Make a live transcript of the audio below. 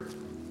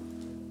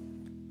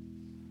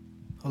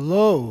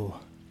Hello.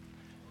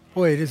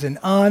 Boy, it is an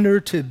honor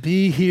to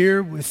be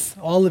here with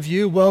all of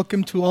you.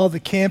 Welcome to all the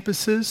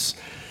campuses.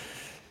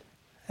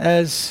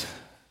 As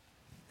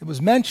it was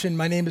mentioned,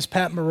 my name is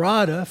Pat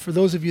Marotta. For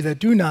those of you that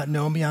do not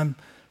know me, I'm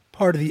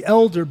part of the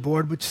elder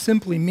board, which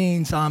simply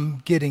means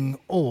I'm getting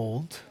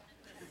old.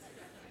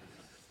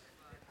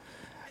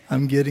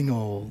 I'm getting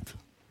old.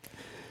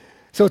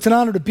 So it's an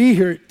honor to be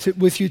here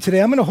with you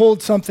today. I'm going to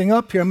hold something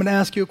up here. I'm going to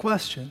ask you a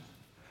question.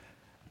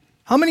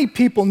 How many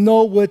people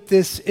know what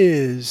this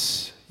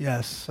is?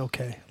 Yes,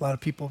 okay. A lot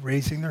of people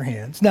raising their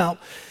hands. Now,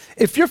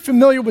 if you're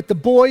familiar with the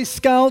Boy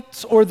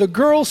Scouts or the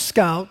Girl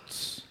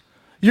Scouts,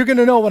 you're going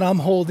to know what I'm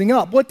holding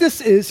up. What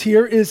this is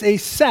here is a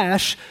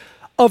sash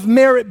of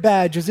merit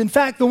badges. In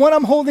fact, the one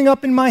I'm holding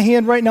up in my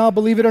hand right now,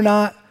 believe it or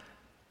not,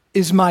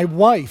 is my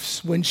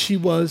wife's when she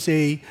was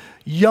a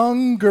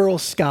young Girl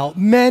Scout.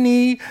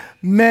 I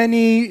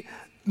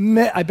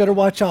better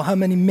watch out how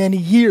many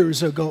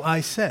years ago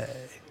I say.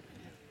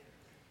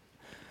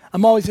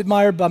 I'm always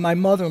admired by my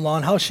mother-in-law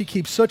and how she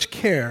keeps such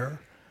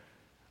care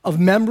of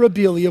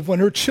memorabilia of when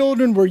her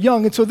children were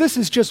young. And so this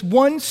is just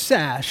one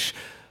sash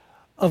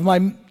of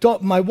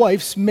my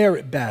wife's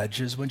merit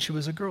badges when she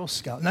was a Girl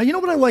Scout. Now, you know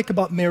what I like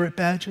about merit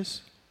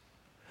badges?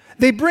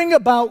 They bring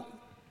about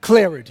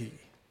clarity.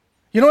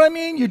 You know what I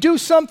mean? You do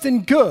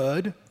something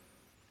good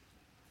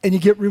and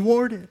you get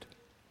rewarded.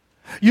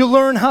 You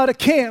learn how to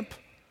camp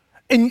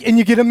and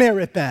you get a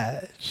merit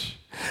badge.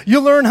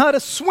 You learn how to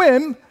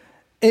swim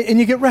and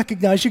you get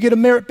recognized. You get a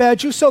merit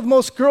badge. You sell the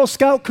most Girl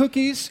Scout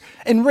cookies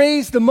and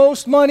raise the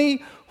most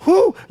money.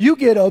 You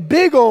get a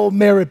big old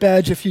merit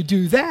badge if you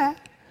do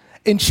that.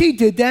 And she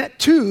did that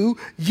 2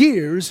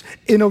 years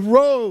in a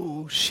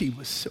row. She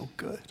was so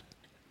good.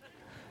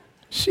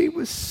 She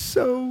was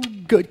so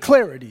good.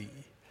 Clarity.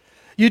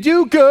 You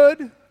do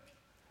good,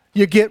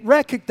 you get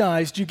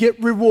recognized, you get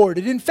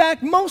rewarded. In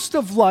fact, most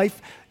of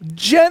life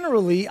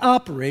generally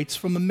operates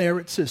from a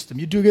merit system.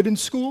 You do good in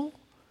school,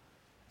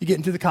 you get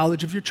into the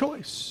college of your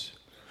choice.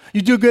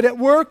 You do good at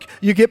work,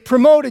 you get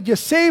promoted. You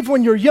save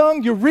when you're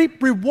young, you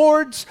reap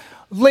rewards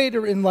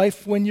later in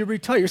life when you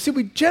retire. See,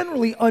 we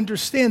generally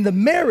understand the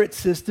merit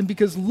system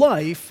because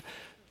life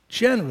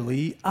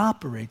generally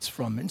operates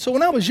from it. And so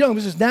when I was young, it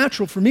was just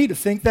natural for me to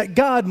think that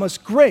God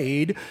must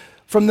grade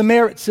from the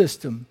merit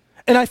system.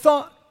 And I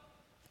thought,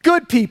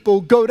 good people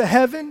go to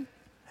heaven.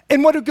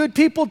 And what do good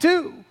people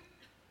do?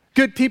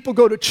 Good people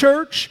go to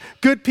church.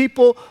 Good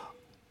people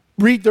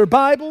read their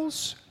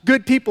Bibles.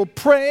 Good people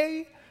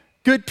pray.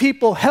 Good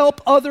people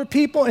help other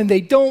people, and they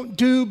don't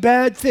do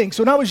bad things.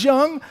 So when I was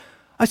young,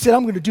 I said,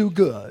 I'm going to do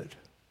good.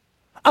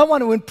 I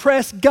want to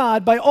impress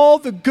God by all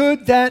the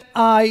good that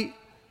I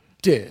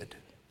did.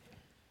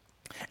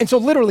 And so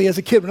literally as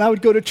a kid, when I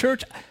would go to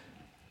church,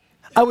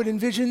 I would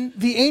envision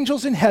the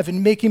angels in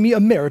heaven making me a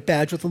merit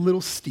badge with a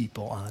little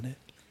steeple on it.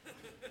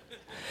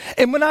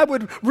 And when I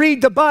would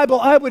read the Bible,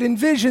 I would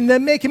envision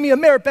them making me a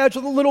merit badge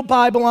with a little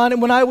Bible on it.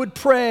 When I would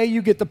pray,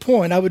 you get the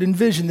point, I would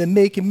envision them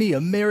making me a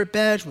merit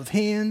badge with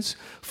hands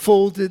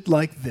folded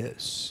like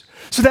this.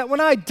 So that when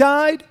I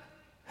died,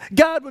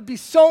 God would be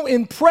so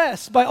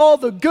impressed by all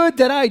the good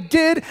that I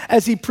did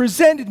as he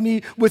presented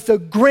me with a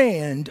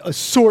grand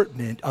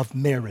assortment of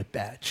merit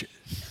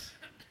badges.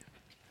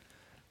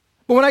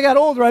 But when I got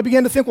older, I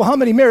began to think, well, how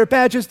many merit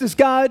badges does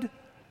God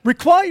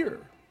require?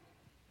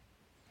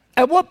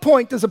 At what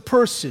point does a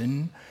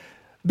person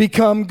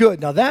become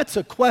good? Now, that's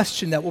a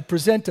question that will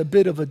present a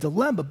bit of a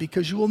dilemma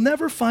because you will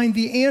never find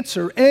the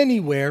answer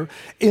anywhere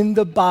in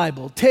the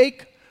Bible.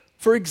 Take,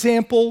 for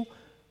example,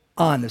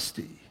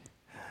 honesty.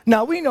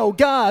 Now, we know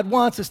God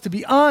wants us to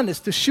be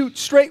honest, to shoot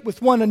straight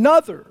with one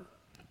another.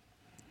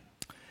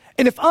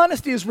 And if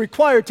honesty is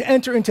required to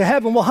enter into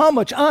heaven, well, how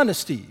much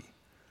honesty?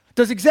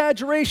 Does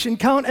exaggeration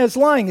count as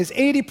lying? Is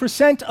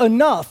 80%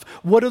 enough?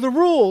 What are the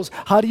rules?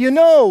 How do you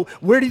know?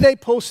 Where do they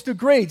post the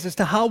grades as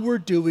to how we're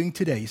doing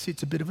today? You see,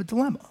 it's a bit of a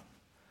dilemma.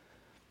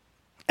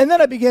 And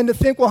then I began to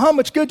think, well, how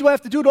much good do I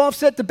have to do to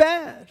offset the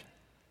bad?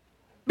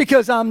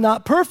 Because I'm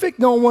not perfect,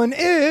 no one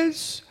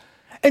is.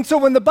 And so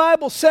when the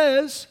Bible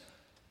says,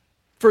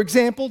 for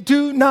example,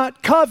 do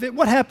not covet,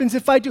 what happens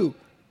if I do?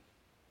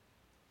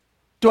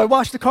 Do I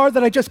wash the car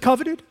that I just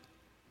coveted?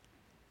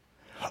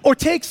 Or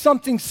take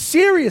something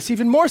serious,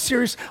 even more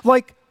serious,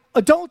 like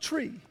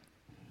adultery.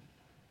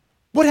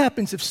 What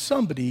happens if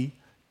somebody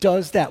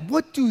does that?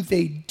 What do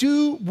they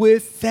do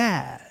with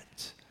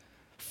that?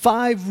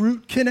 5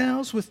 root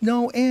canals with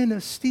no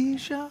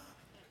anesthesia?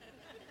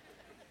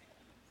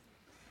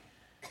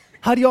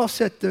 How do you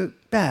offset the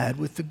bad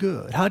with the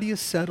good? How do you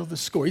settle the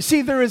score? You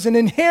see, there is an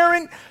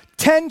inherent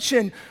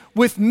tension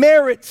with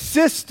merit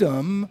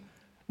system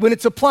when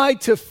it's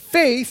applied to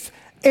faith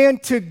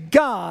and to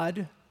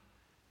God.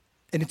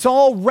 And it's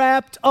all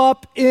wrapped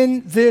up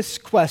in this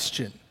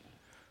question.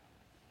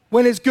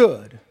 When is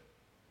good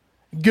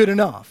good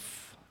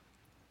enough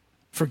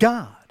for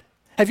God?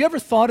 Have you ever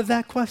thought of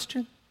that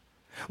question?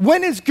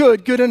 When is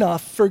good good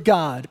enough for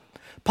God?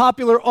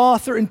 Popular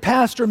author and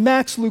pastor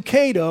Max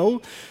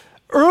Lucado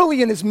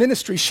early in his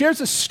ministry,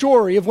 shares a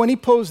story of when he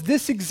posed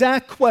this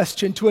exact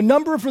question to a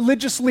number of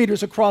religious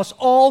leaders across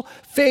all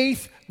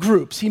faith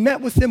groups. He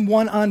met with them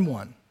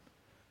one-on-one.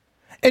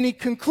 And he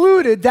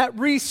concluded that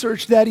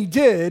research that he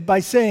did by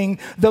saying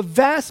the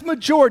vast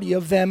majority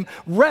of them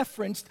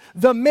referenced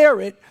the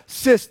merit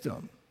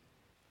system.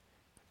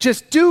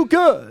 Just do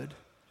good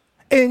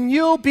and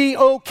you'll be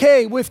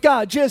okay with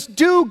God. Just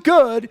do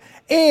good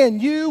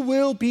and you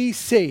will be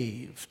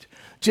saved.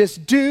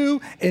 Just do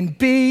and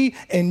be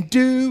and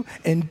do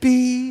and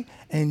be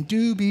and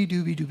do-be,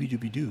 do-be, do-be,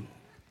 do-be, do.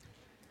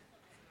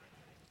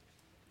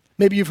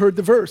 Maybe you've heard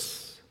the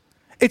verse.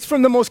 It's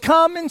from the most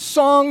common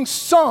song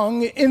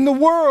sung in the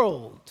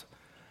world.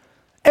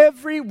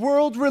 Every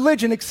world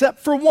religion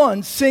except for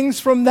one sings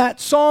from that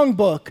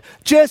songbook.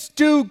 Just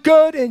do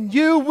good and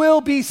you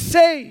will be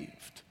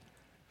saved.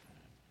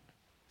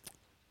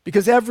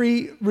 Because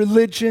every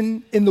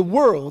religion in the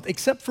world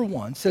except for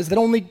one says that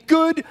only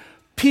good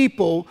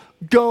people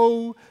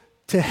go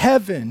to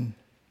heaven.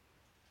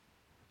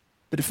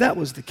 But if that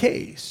was the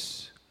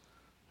case,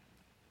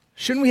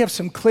 shouldn't we have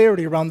some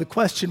clarity around the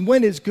question,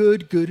 when is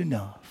good good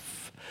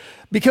enough?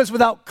 Because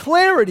without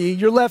clarity,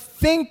 you're left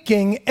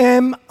thinking,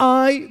 am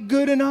I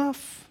good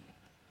enough?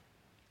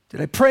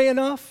 Did I pray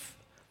enough?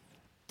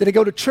 Did I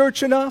go to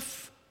church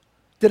enough?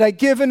 Did I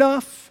give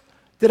enough?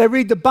 Did I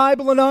read the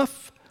Bible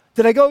enough?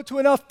 Did I go to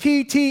enough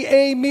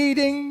PTA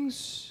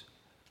meetings?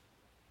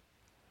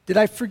 Did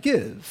I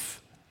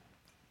forgive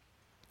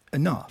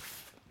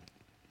enough?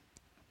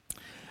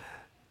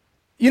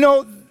 You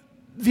know,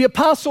 the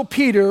Apostle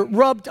Peter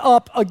rubbed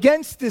up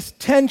against this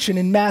tension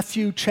in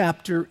Matthew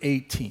chapter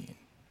 18.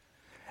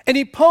 And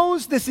he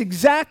posed this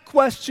exact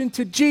question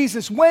to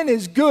Jesus, when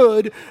is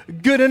good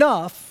good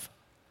enough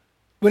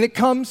when it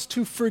comes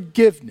to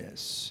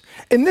forgiveness?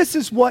 And this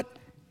is what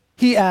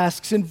he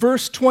asks in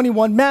verse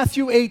 21,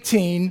 Matthew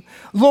 18,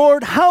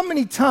 Lord, how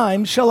many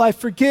times shall I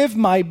forgive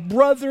my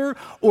brother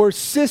or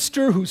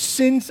sister who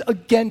sins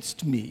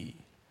against me?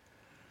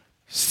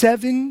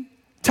 7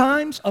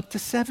 times? Up to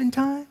 7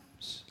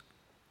 times?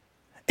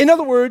 In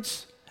other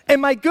words,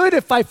 am I good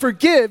if I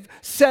forgive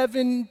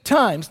 7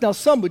 times? Now,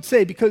 some would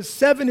say because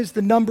 7 is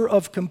the number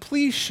of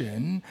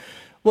completion,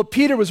 what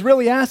Peter was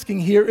really asking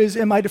here is,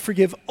 am I to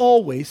forgive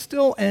always?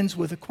 Still ends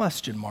with a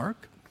question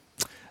mark.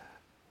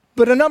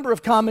 But a number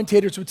of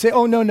commentators would say,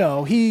 oh,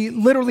 no, he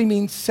literally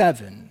means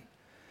 7.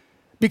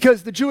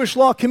 Because the Jewish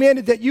law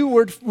commanded that you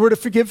were to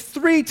forgive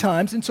 3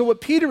 times. And so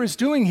what Peter is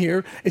doing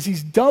here is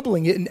he's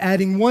doubling it and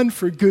adding 1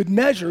 for good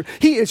measure.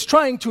 He is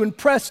trying to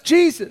impress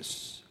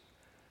Jesus.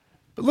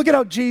 But look at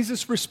how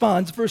Jesus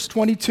responds, verse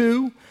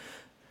 22.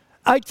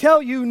 I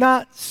tell you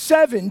not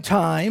 7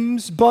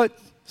 times, but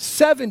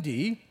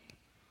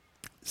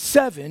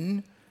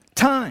 77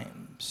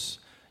 times.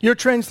 Your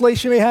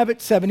translation may have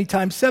it 70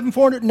 times 7,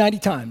 490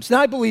 times. And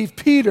I believe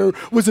Peter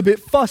was a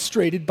bit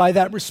frustrated by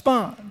that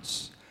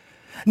response.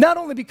 Not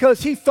only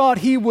because he thought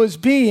he was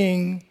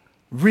being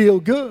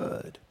real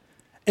good,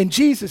 and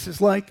Jesus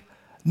is like,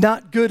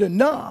 not good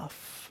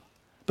enough,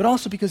 but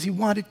also because he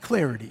wanted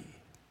clarity.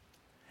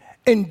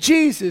 And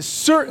Jesus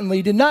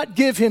certainly did not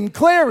give him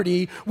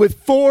clarity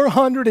with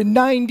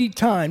 490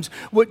 times.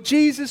 What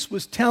Jesus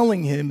was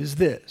telling him is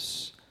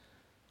this.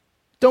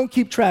 Don't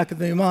keep track of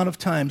the amount of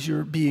times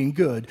you're being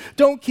good.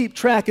 Don't keep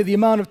track of the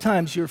amount of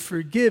times you're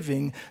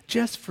forgiving.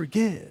 Just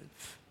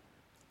forgive.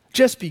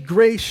 Just be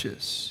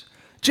gracious.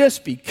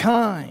 Just be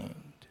kind.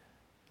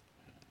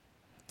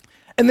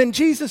 And then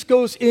Jesus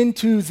goes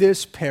into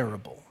this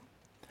parable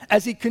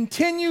as he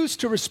continues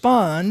to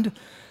respond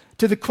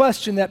to the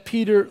question that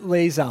Peter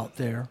lays out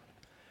there.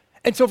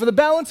 And so for the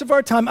balance of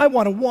our time, I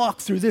want to walk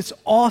through this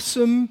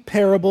awesome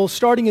parable,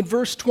 starting in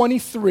verse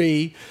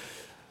 23.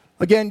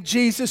 Again,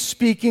 Jesus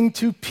speaking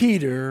to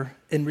Peter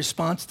in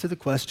response to the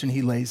question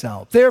he lays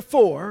out.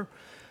 Therefore,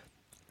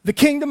 the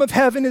kingdom of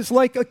heaven is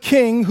like a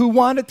king who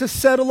wanted to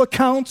settle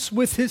accounts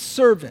with his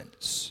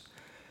servants.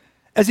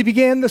 As he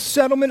began the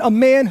settlement, a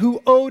man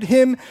who owed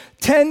him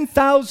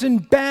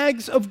 10,000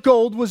 bags of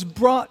gold was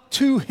brought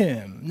to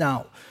him.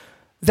 Now,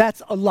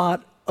 that's a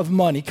lot of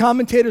money.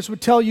 Commentators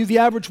would tell you the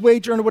average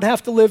wage earner would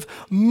have to live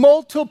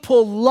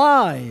multiple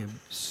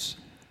lives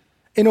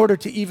in order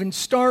to even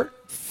start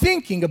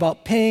thinking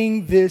about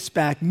paying this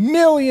back.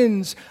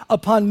 Millions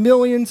upon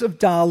millions of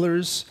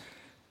dollars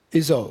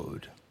is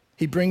owed.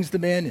 He brings the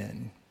man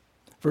in.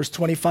 Verse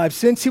 25,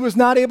 since he was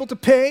not able to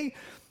pay,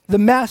 the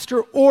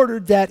master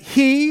ordered that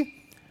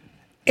he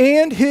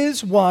and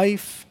his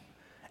wife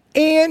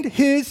and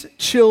his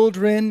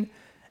children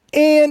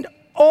and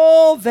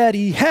all that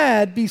he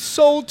had be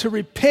sold to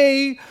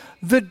repay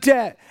the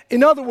debt.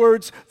 In other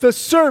words, the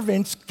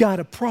servant's got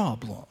a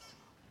problem.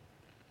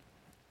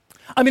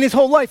 I mean, his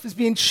whole life is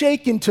being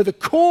shaken to the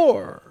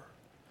core.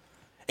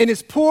 And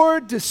his poor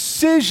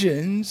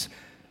decisions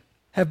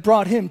have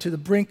brought him to the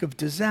brink of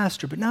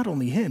disaster. But not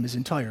only him, his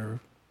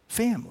entire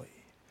family.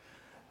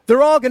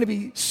 They're all going to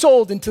be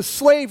sold into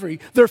slavery.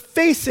 They're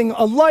facing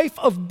a life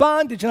of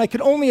bondage, and I could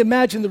only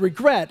imagine the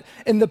regret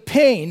and the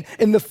pain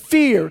and the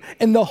fear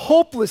and the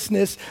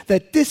hopelessness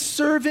that this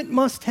servant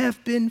must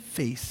have been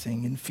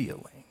facing and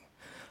feeling.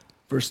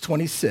 Verse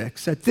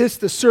 26, at this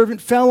the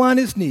servant fell on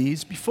his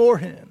knees before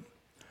him.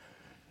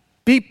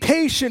 Be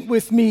patient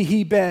with me,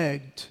 he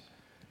begged,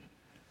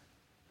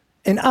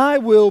 and I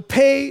will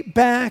pay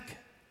back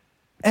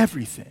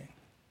everything.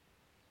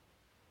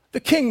 The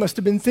king must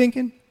have been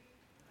thinking,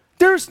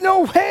 there's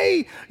no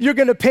way you're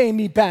going to pay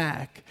me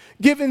back.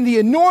 Given the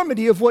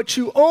enormity of what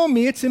you owe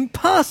me, it's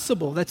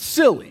impossible. That's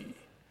silly.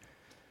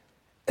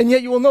 And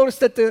yet you will notice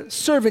that the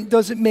servant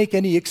doesn't make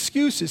any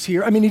excuses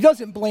here. I mean, he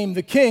doesn't blame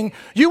the king.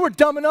 You were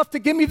dumb enough to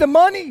give me the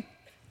money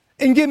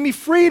and give me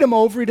freedom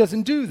over. He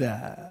doesn't do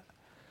that.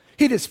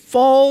 He just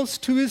falls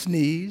to his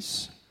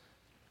knees,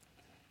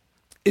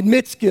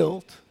 admits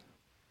guilt,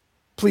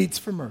 pleads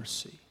for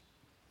mercy.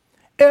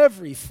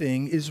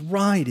 Everything is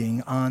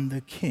riding on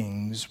the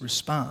king's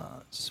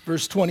response.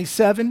 Verse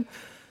 27,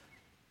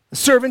 the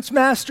servant's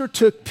master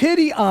took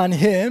pity on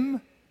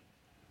him,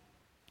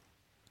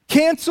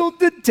 canceled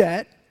the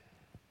debt,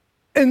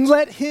 and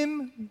let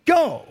him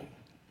go.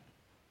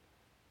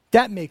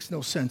 That makes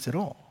no sense at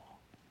all.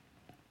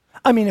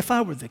 I mean, if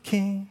I were the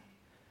king,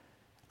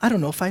 I don't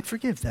know if I'd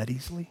forgive that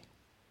easily.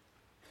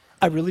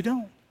 I really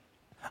don't.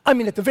 I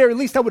mean, at the very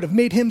least, I would have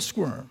made him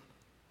squirm.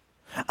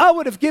 I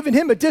would have given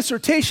him a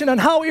dissertation on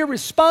how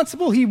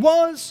irresponsible he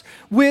was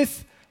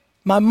with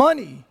my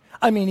money.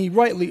 I mean, he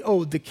rightly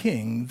owed the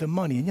king the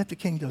money, and yet the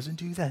king doesn't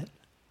do that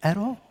at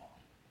all.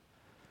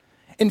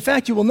 In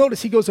fact, you will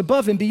notice he goes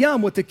above and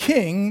beyond what the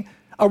king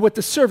or what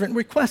the servant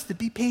requested.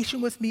 Be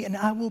patient with me, and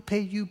I will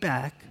pay you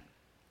back.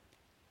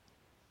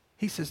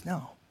 He says,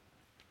 no.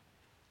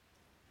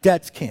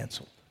 Debt's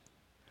canceled.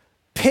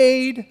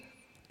 Paid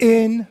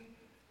in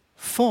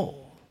full.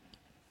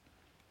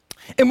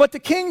 And what the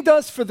king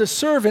does for the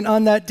servant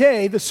on that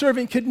day, the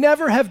servant could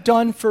never have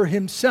done for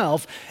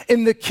himself.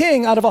 And the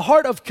king, out of a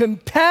heart of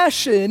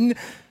compassion,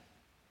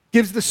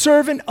 gives the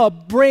servant a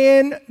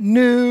brand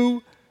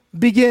new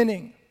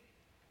beginning.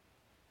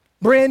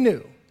 Brand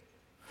new.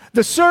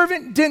 The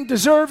servant didn't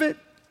deserve it.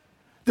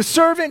 The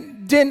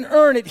servant didn't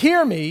earn it.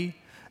 Hear me.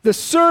 The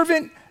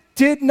servant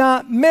did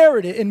not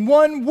merit it. In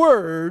one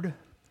word,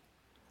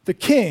 the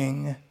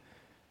king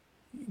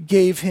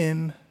gave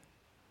him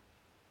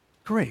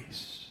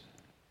grace.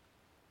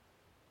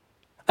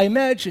 I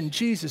imagine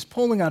Jesus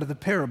pulling out of the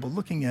parable,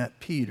 looking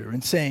at Peter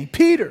and saying,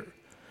 Peter,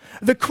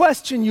 the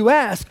question you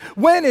ask,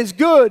 when is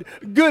good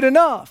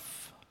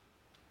enough,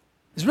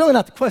 is really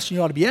not the question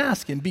you ought to be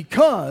asking,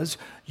 because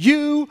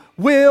you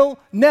will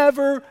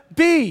never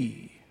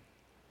be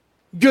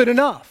good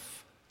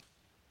enough.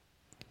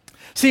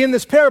 See, in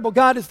this parable,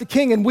 God is the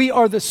king and we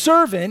are the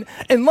servant,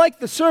 and like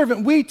the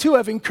servant, we too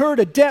have incurred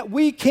a debt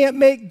we can't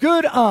make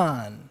good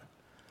on.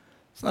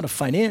 It's not a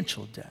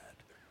financial debt.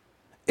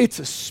 It's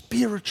a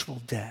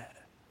spiritual debt.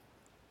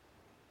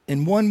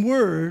 In one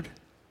word,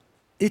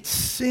 it's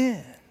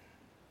sin.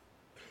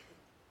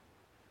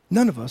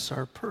 None of us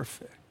are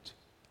perfect.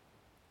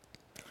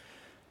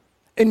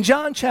 In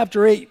John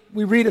chapter 8,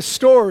 we read a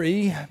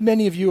story,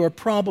 many of you are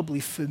probably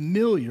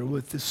familiar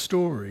with this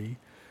story,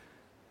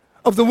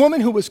 of the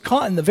woman who was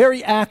caught in the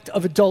very act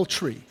of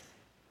adultery.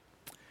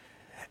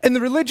 And the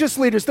religious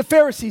leaders, the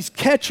Pharisees,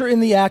 catch her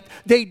in the act.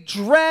 They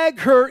drag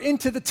her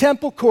into the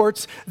temple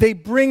courts. They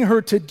bring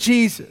her to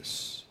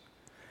Jesus.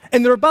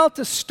 And they're about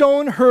to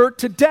stone her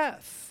to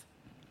death.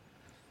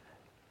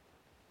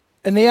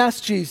 And they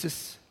ask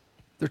Jesus,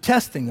 they're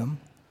testing him,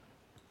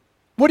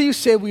 what do you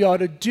say we ought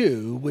to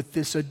do with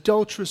this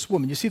adulterous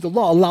woman? You see, the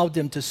law allowed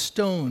them to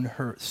stone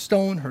her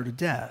to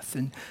death.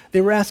 And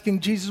they were asking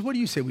Jesus, what do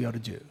you say we ought to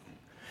do?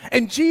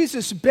 And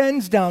Jesus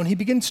bends down. He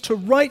begins to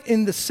write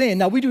in the sand.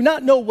 Now, we do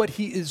not know what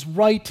he is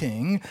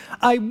writing.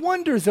 I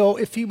wonder, though,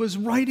 if he was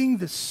writing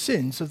the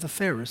sins of the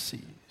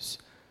Pharisees.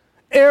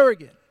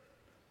 Arrogant,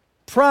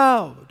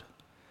 proud,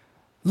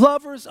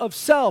 lovers of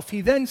self.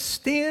 He then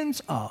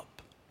stands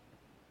up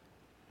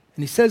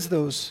and he says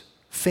those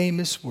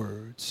famous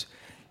words.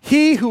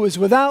 He who is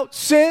without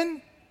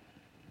sin,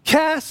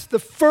 cast the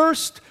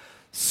first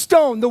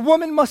stone. The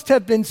woman must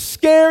have been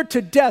scared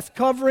to death,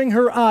 covering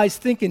her eyes,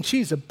 thinking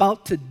she's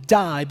about to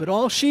die. But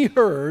all she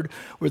heard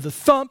were the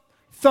thump,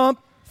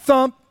 thump,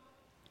 thump,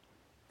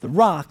 the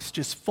rocks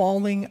just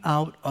falling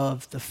out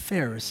of the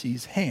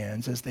Pharisees'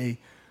 hands as they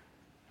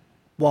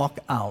walk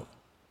out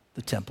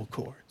the temple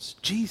courts.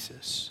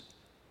 Jesus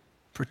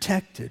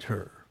protected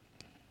her.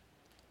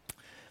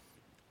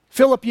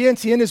 Philip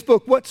Yancey, in his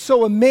book, What's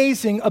So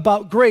Amazing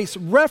About Grace,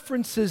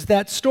 references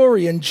that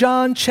story in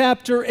John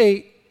chapter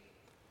 8.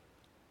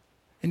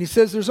 And he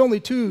says there's only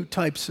two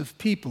types of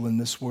people in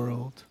this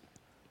world.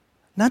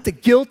 Not the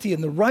guilty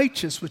and the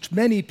righteous, which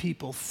many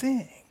people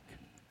think,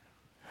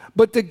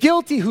 but the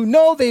guilty who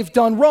know they've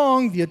done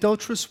wrong, the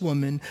adulterous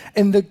woman,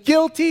 and the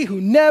guilty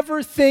who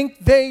never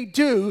think they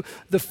do,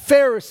 the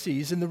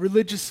Pharisees and the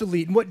religious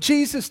elite. And what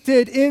Jesus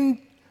did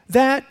in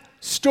that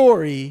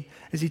story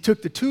is he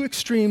took the two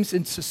extremes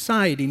in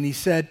society and he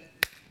said,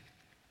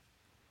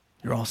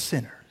 You're all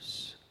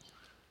sinners.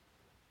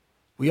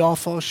 We all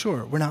fall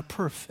short. We're not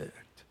perfect.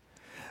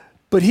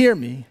 But hear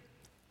me,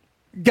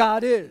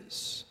 God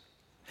is.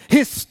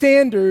 His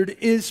standard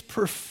is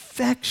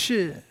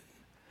perfection.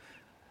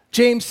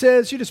 James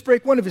says, you just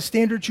break one of his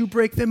standards, you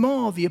break them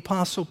all. The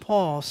Apostle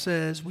Paul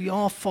says, we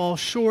all fall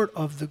short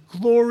of the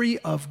glory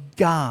of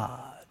God.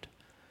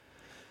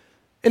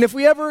 And if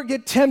we ever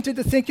get tempted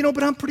to think,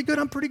 but I'm pretty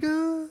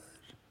good.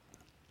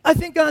 I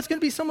think God's going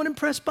to be somewhat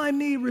impressed by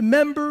me.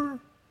 Remember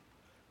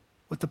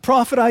what the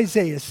prophet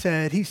Isaiah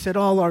said. He said,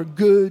 all our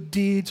good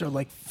deeds are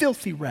like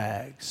filthy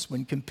rags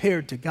when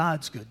compared to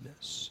God's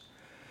goodness.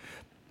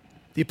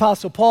 The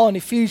Apostle Paul in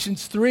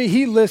Ephesians 3,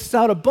 he lists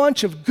out a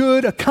bunch of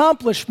good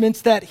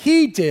accomplishments that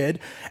he did,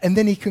 and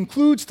then he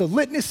concludes the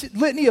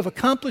litany of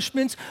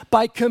accomplishments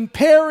by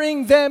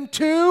comparing them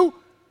to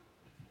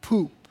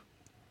poop,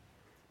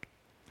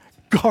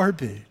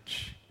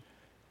 garbage,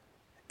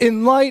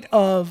 in light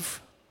of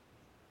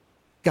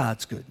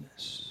God's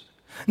goodness.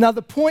 Now,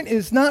 the point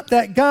is not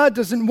that God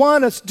doesn't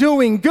want us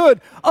doing good.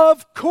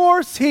 Of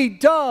course he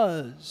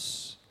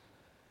does.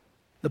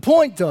 The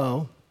point,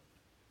 though,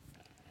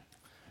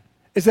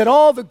 is that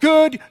all the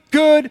good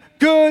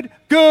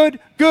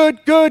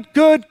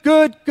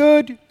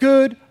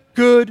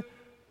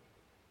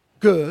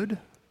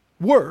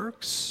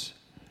works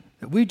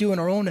that we do in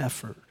our own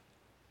effort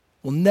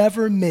will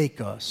never make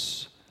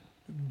us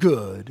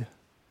good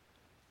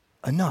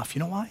enough. You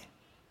know why?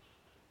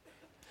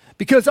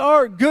 Because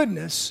our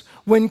goodness,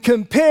 when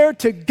compared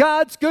to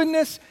God's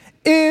goodness,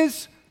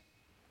 is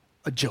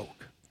a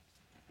joke.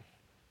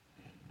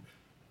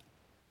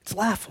 It's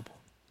laughable.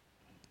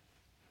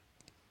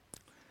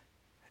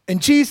 And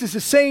Jesus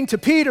is saying to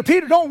Peter,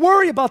 Peter, don't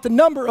worry about the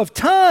number of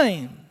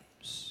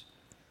times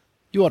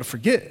you ought to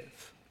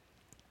forgive.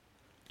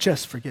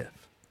 Just forgive.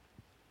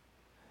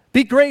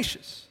 Be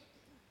gracious.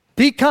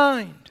 Be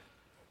kind.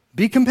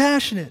 Be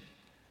compassionate.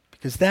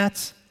 Because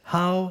that's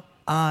how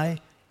I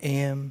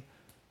am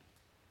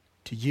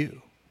to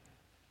you.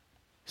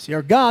 See,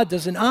 our God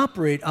doesn't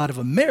operate out of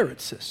a merit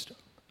system.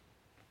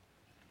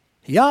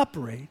 He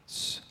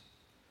operates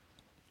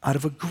out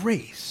of a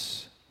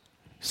grace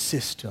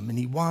system, and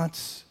he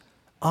wants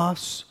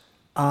us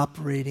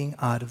operating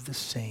out of the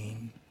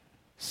same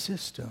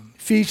system.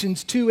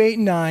 Ephesians 2, 8,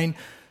 and 9.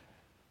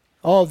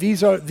 Oh,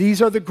 these are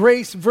the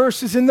grace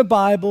verses in the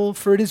Bible.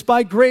 For it is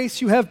by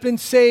grace you have been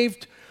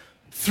saved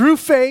through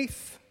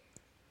faith.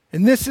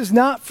 And this is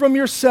not from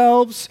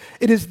yourselves.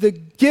 It is the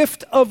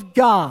gift of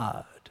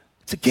God.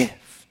 It's a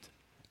gift.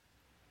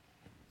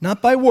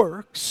 Not by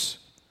works,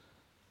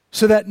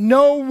 so that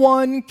no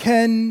one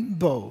can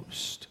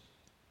boast.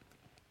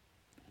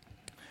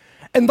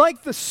 And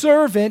like the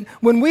servant,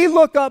 when we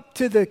look up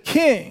to the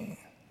king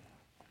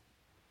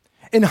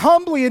and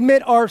humbly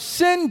admit our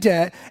sin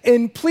debt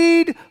and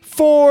plead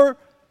for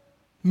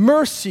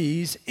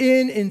mercies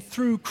in and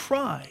through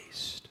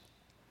Christ,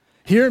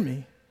 hear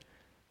me,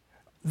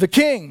 the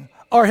king,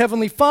 our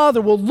heavenly Father,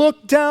 will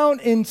look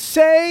down and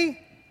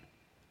say,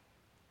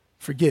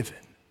 forgiven.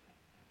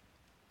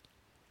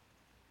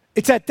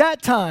 It's at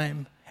that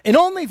time, and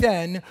only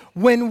then,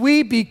 when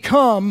we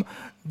become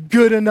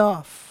good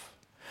enough.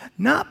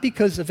 Not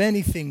because of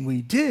anything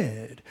we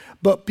did,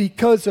 but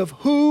because of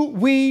who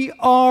we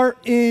are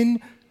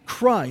in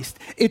Christ.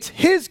 It's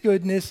his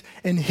goodness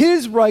and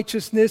his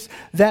righteousness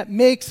that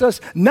makes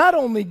us not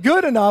only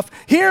good enough,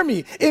 hear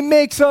me, it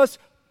makes us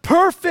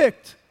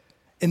perfect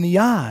in the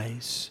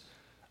eyes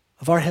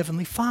of our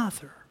Heavenly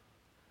Father.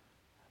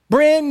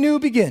 Brand new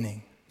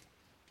beginning.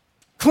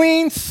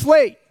 Clean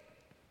slate.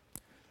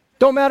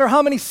 Don't matter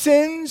how many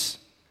sins,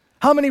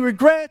 how many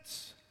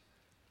regrets,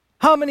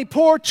 how many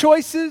poor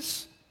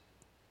choices,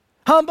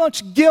 how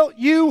much guilt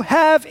you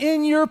have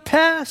in your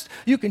past.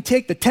 You can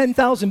take the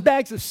 10,000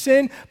 bags of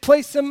sin,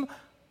 place them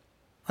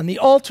on the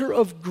altar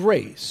of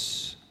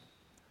grace,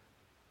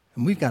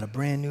 and we've got a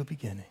brand new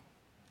beginning.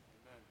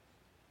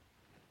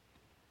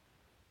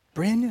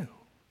 Brand new.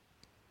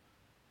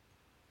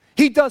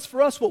 He does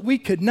for us what we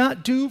could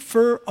not do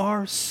for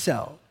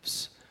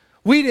ourselves.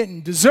 We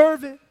didn't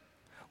deserve it.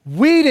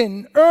 We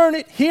didn't earn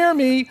it. Hear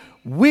me.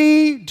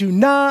 We do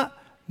not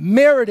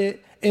merit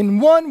it. In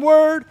one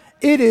word,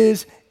 it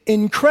is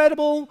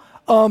incredible,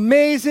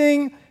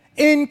 amazing,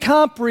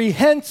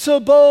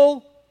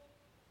 incomprehensible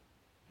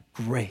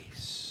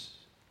grace.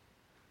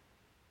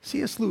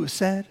 C.S. Lewis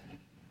said,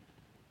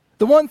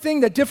 the one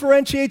thing that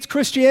differentiates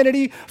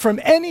Christianity from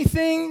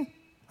anything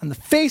on the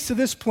face of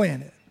this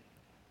planet,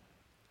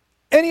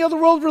 any other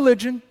world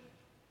religion,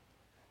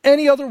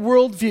 any other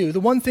worldview, the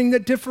one thing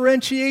that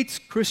differentiates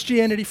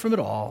Christianity from it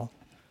all,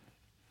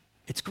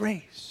 it's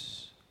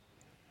grace.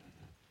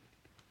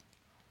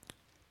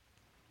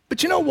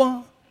 But you know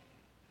what?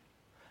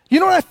 You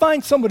know what I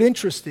find somewhat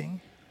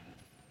interesting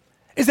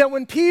is that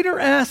when Peter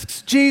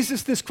asks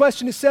Jesus this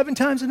question, is 7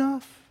 times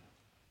enough?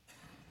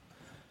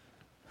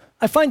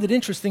 I find it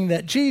interesting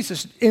that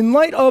Jesus, in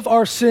light of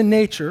our sin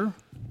nature,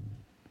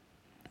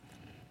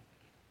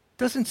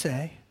 doesn't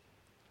say,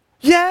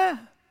 yeah,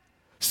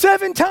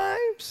 7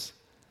 times?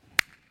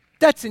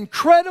 That's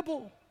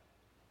incredible.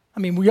 I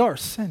mean, we are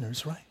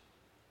sinners, right?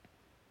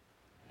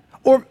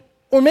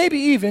 Or maybe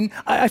even,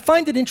 I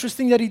find it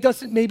interesting that he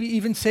doesn't maybe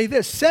even say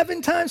this.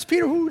 7 times,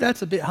 Peter, ooh,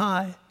 that's a bit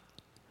high.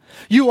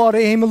 You ought to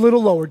aim a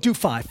little lower. Do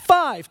 5.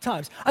 5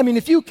 times. I mean,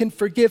 if you can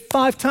forgive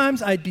 5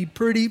 times, I'd be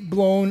pretty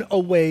blown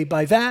away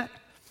by that.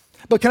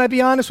 But can I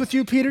be honest with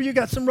you, Peter? You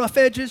got some rough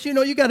edges. You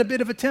know, you got a bit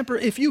of a temper.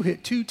 If you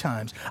hit 2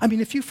 times, I mean,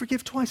 if you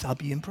forgive twice, I'll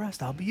be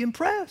impressed. I'll be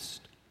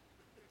impressed.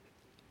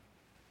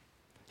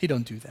 He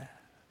don't do that.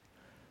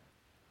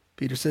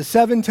 Peter says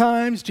 7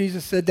 times.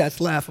 Jesus said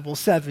that's laughable.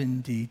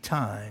 70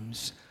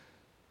 times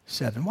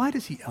 7. Why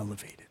does he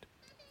elevate it?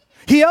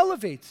 He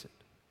elevates it.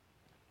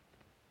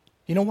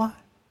 You know why?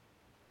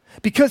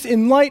 Because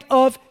in light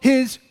of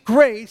his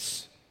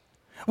grace,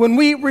 when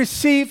we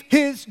receive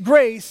his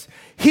grace,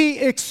 he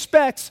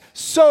expects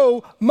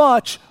so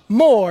much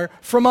more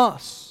from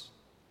us.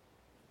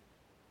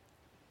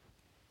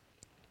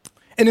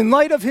 And in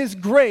light of his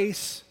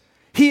grace,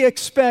 he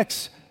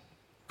expects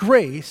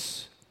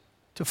grace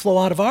to flow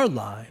out of our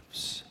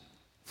lives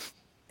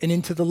and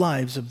into the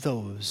lives of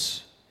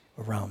those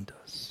around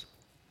us.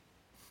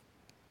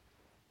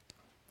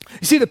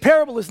 You see, the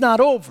parable is not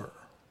over.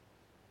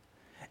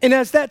 And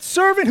as that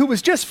servant who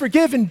was just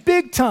forgiven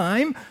big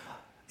time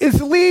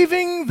is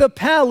leaving the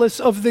palace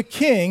of the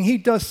king, he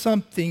does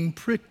something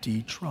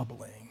pretty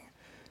troubling.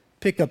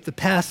 Pick up the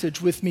passage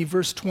with me,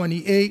 verse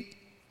 28.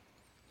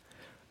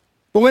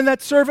 But when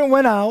that servant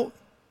went out,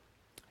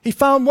 he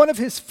found one of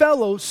his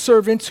fellow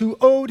servants who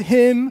owed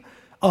him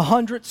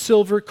 100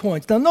 silver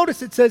coins. Now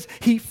notice it says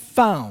he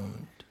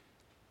found.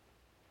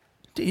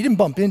 He didn't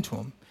bump into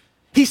him.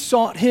 He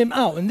sought him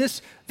out. And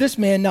this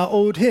man now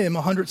owed him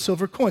 100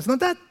 silver coins. Now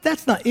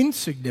that's not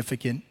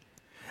insignificant,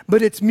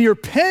 but it's mere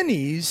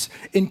pennies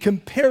in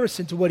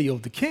comparison to what he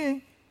owed the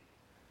king.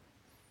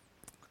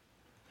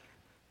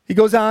 He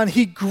goes on,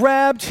 he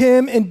grabbed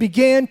him and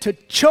began to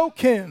choke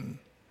him.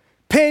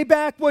 Pay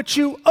back what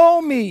you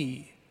owe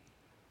me,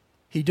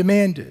 he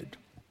demanded.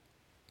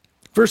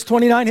 Verse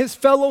 29, his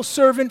fellow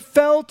servant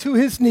fell to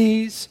his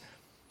knees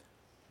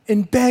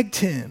and begged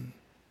him,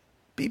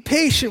 be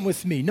patient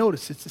with me.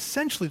 Notice it's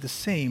essentially the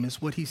same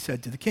as what he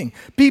said to the king.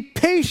 Be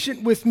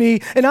patient with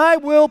me and I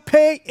will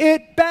pay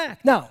it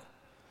back. Now,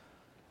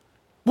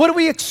 what do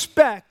we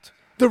expect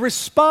the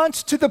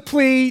response to the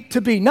plea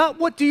to be? Not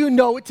what do you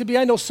know it to be.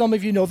 I know some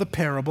of you know the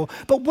parable,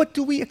 but what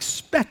do we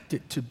expect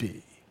it to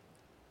be?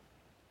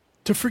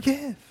 To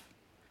forgive.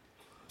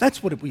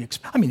 That's what we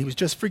expect. I mean, he was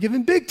just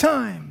forgiven big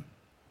time.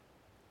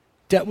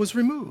 Debt was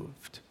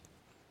removed.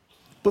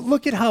 But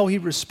look at how he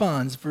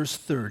responds, verse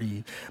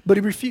 30. But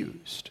he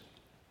refused.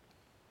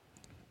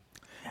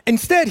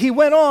 Instead, he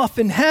went off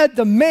and had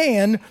the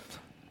man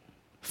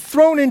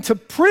thrown into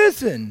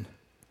prison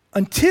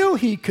until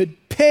he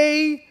could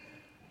pay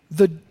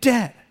the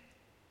debt.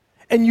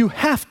 And you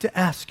have to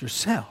ask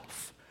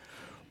yourself,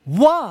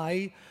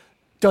 why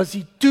does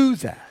he do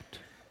that?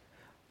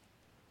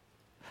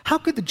 How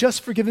could the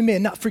just forgiven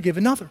man not forgive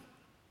another?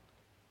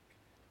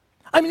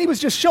 I mean, he was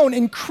just shown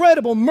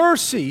incredible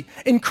mercy,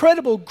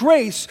 incredible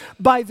grace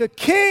by the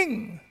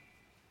king.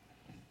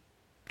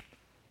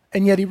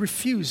 And yet he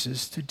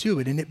refuses to do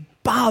it, and it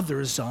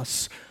bothers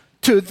us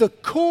to the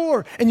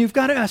core. And you've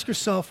got to ask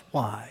yourself,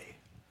 why?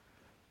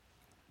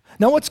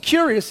 Now, what's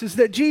curious is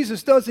that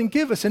Jesus doesn't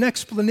give us an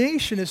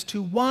explanation as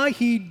to why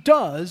he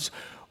does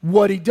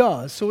what he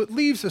does. So it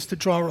leaves us to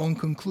draw our own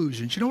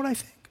conclusions. You know what I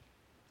think?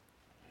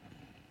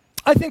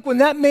 I think when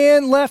that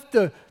man left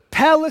the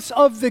palace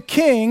of the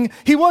king,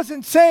 he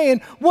wasn't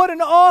saying, what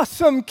an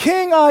awesome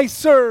king I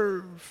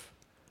serve.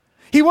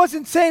 He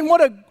wasn't saying,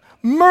 what a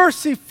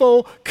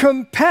merciful,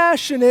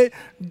 compassionate,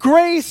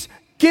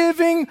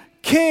 grace-giving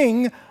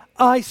king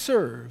I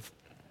serve.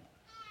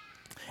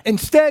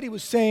 Instead, he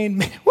was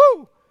saying,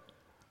 woo,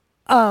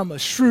 I'm a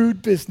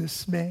shrewd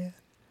businessman.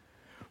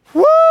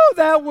 Woo,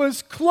 that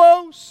was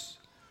close.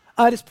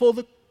 I just pulled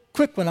a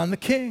quick one on the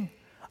king.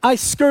 I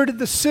skirted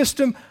the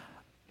system.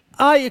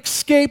 I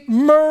escaped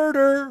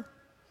murder.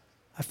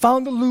 I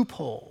found the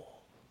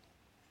loophole.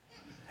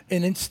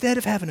 And instead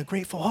of having a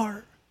grateful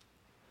heart,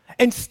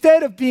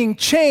 instead of being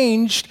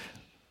changed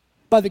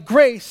by the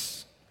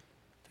grace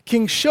the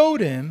king showed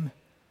him,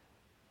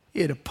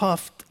 he had a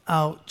puffed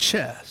out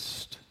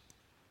chest.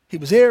 He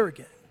was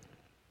arrogant.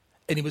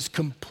 And he was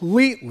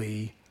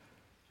completely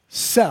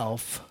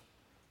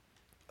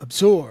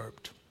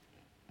self-absorbed.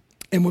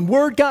 And when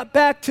word got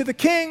back to the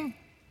king,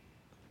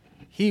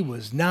 he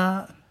was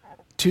not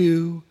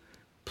too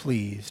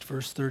pleased.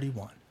 Verse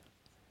 31.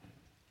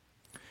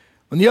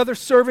 When the other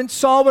servants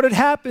saw what had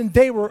happened,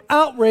 they were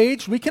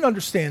outraged. We can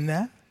understand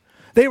that.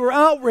 They were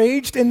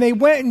outraged, and they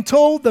went and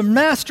told the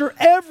master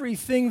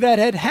everything that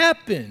had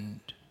happened.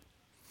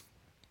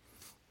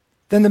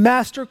 Then the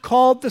master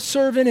called the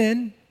servant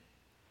in.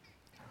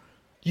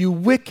 You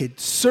wicked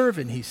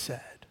servant, he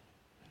said.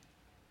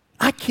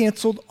 I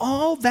canceled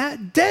all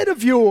that debt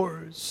of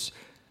yours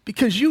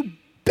because you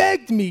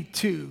begged me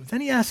to.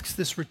 Then he asks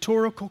this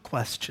rhetorical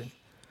question.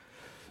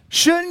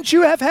 Shouldn't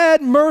you have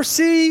had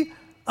mercy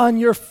on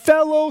your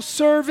fellow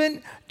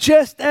servant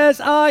just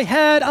as I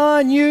had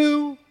on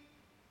you?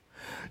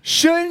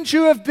 Shouldn't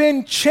you have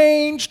been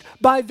changed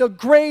by the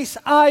grace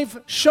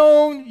I've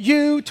shown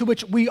you? To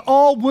which we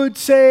all would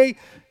say,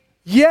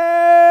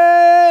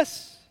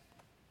 yes.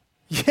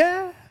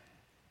 Yeah,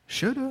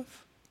 should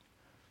have.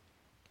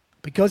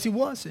 Because he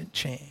wasn't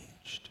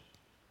changed.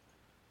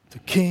 The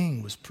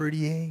king was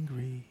pretty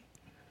angry.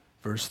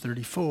 Verse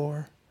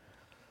 34.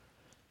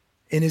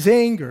 In his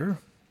anger,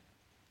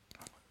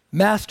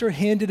 master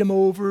handed him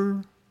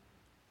over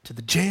to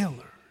the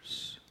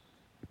jailers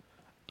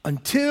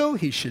until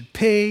he should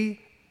pay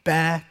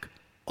back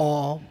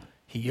all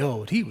he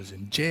owed. He was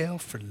in jail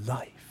for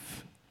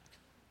life.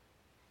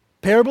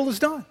 Parable is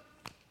done.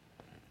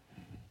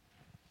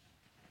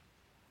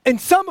 And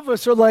some of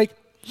us are like,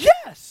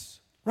 yes,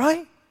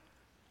 right?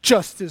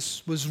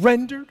 Justice was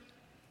rendered.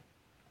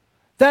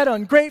 That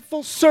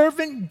ungrateful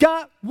servant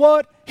got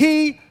what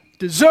he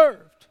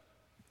deserved.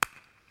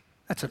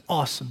 That's an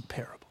awesome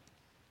parable.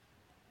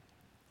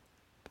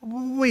 But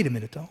wait a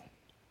minute, though.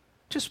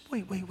 Just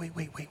wait. Wait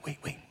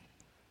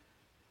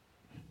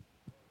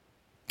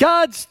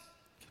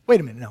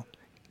a minute now.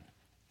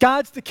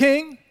 God's the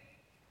king,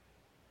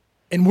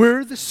 and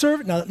we're the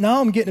servant.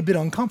 Now I'm getting a bit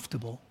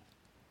uncomfortable.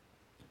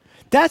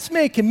 That's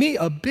making me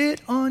a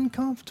bit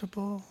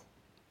uncomfortable.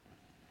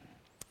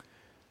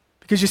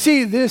 Because you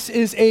see, this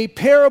is a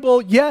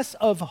parable, yes,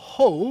 of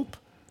hope.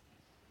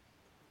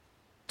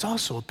 It's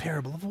also a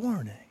parable of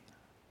warning.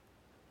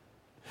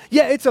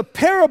 Yeah, it's a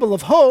parable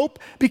of hope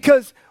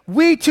because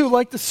we too,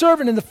 like the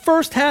servant in the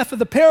first half of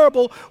the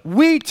parable,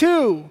 we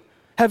too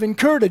have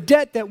incurred a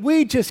debt that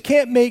we just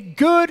can't make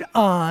good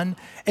on.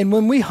 And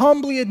when we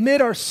humbly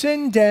admit our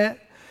sin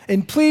debt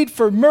and plead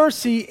for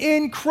mercy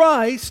in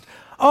Christ,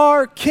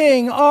 our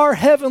King, our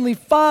Heavenly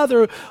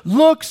Father,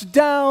 looks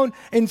down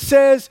and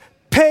says,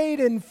 paid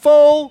in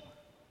full,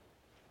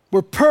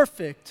 we're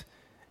perfect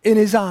in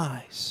His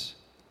eyes.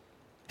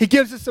 He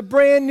gives us a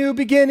brand new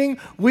beginning.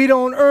 We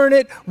don't earn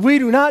it. We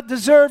do not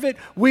deserve it.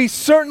 We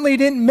certainly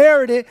didn't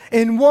merit it.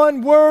 In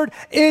one word,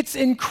 it's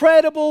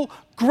incredible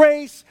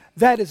grace.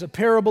 That is a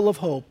parable of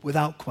hope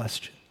without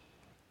question.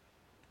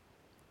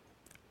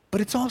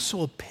 But it's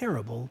also a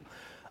parable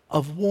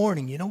of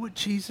warning. You know what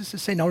Jesus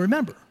is saying? Now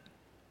remember,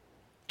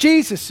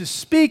 Jesus is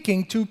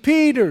speaking to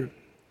Peter,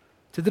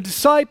 to the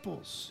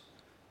disciples,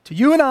 to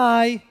you and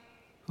I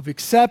who've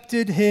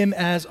accepted Him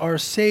as our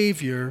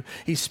Savior.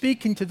 He's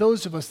speaking to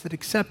those of us that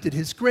accepted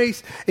His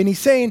grace, and He's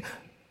saying,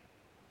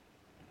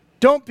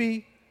 don't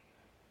be.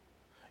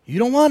 You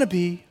don't want to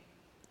be.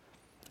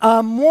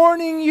 I'm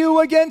warning you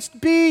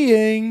against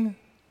being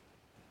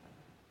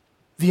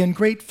the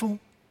ungrateful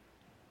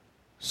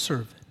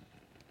servant.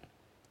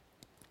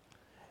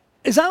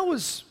 As I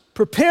was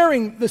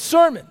preparing the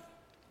sermon,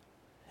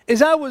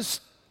 as I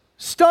was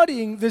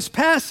studying this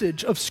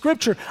passage of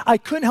Scripture, I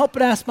couldn't help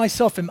but ask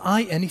myself, am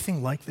I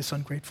anything like this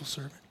ungrateful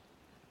servant?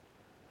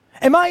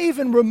 Am I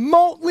even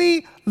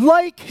remotely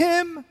like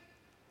him?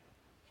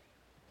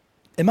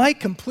 Am I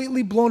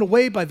completely blown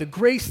away by the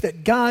grace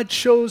that God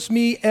shows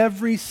me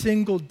every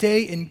single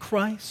day in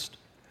Christ?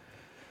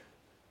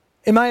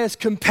 Am I as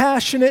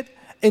compassionate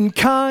and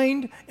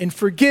kind and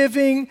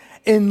forgiving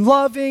and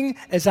loving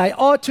as I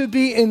ought to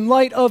be in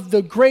light of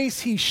the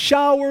grace He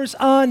showers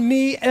on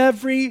me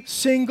every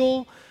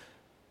single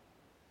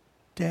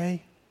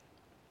day?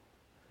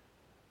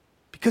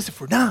 Because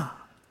if we're not,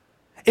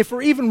 if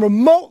we're even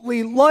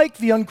remotely like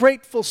the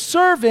ungrateful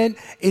servant,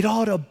 it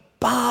ought to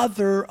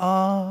bother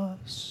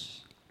us.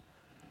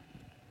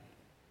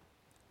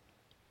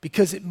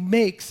 Because it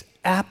makes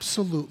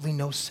absolutely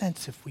no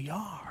sense if we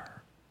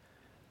are.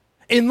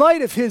 In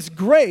light of His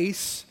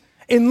grace,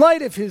 in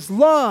light of His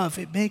love,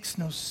 it makes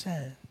no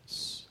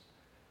sense.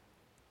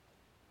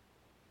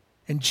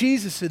 And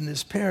Jesus in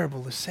this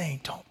parable is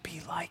saying, don't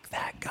be like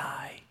that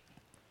guy.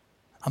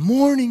 I'm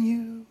warning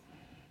you.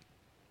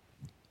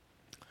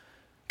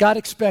 God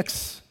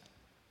expects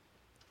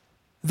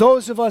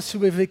those of us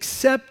who have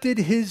accepted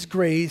His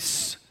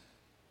grace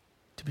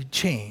to be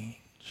changed,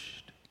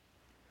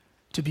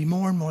 to be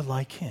more and more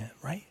like Him,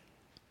 right?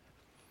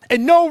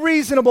 And no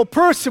reasonable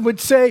person would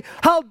say,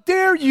 how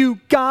dare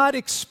you, God,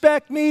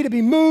 expect me to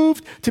be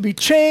moved, to be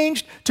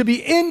changed, to be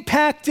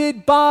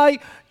impacted by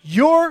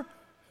your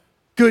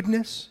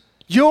goodness,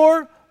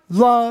 your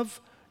love,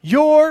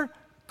 your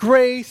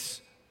grace,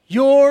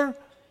 your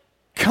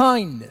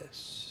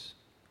kindness.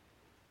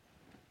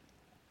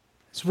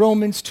 As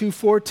Romans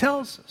 2:4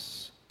 tells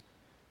us,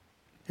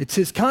 it's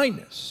His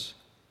kindness,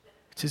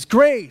 it's His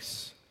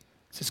grace,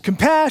 it's His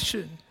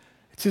compassion,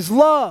 it's His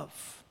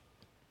love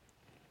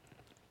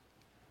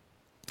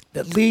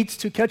that leads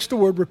to, catch the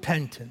word,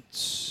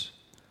 repentance,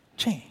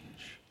 change.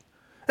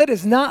 That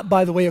is not,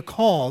 by the way, a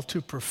call to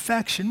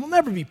perfection. We'll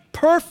never be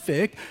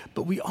perfect,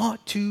 but we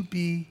ought to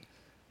be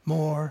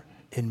more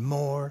and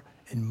more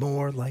and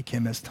more like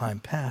Him as time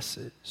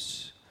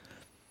passes.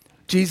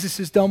 Jesus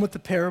is done with the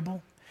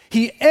parable.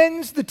 He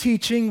ends the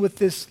teaching with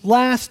this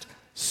last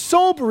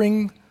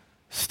sobering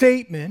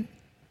statement.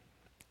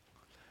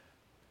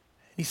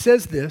 He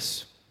says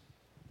this,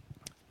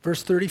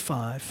 verse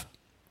 35,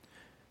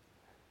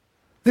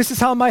 "This is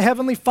how my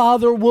heavenly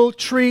Father will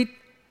treat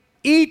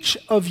each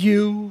of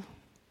you,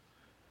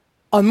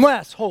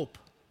 unless hope,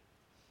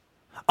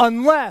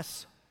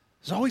 unless,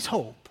 there's always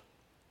hope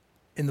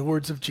in the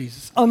words of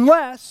Jesus,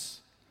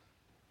 unless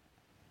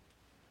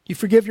you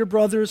forgive your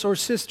brothers or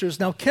sisters.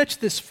 Now catch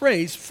this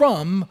phrase,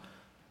 from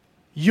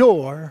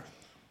your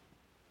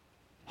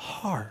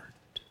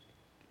heart.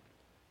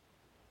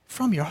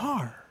 From your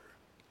heart.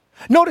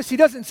 Notice he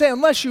doesn't say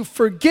unless you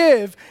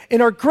forgive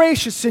and are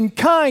gracious and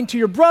kind to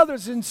your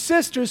brothers and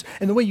sisters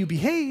in the way you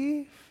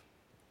behave.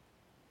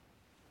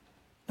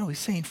 No, he's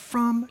saying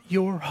from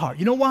your heart.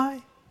 You know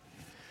why?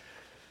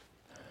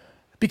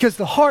 Because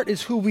the heart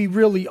is who we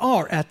really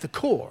are at the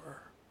core.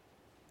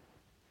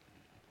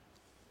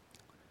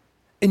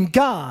 And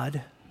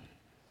God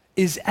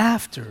is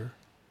after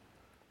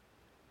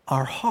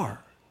our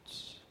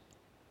hearts.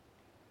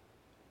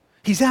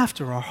 He's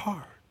after our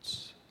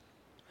hearts.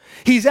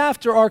 He's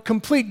after our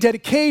complete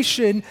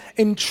dedication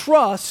and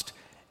trust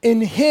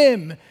in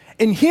Him.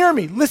 And hear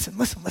me, listen.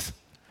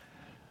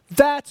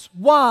 That's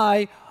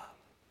why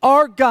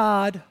our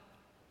God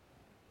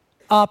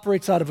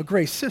operates out of a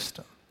grace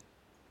system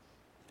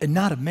and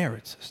not a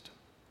merit system.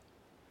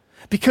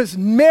 Because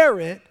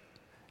merit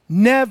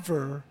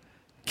never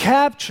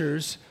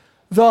captures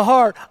the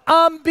heart.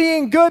 I'm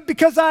being good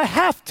because I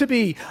have to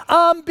be.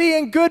 I'm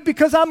being good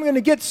because I'm going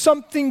to get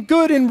something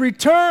good in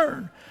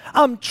return.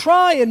 I'm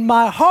trying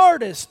my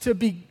hardest to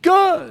be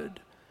good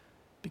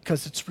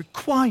because it's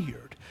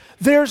required.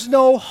 There's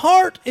no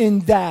heart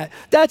in that.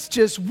 That's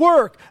just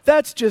work.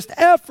 That's just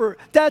effort.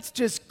 That's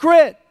just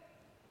grit.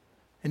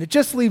 And it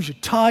just leaves you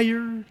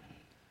tired.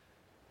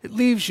 It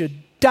leaves you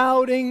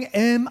doubting,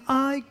 am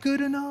I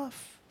good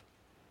enough?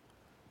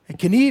 It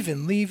can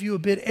even leave you a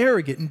bit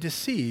arrogant and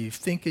deceived,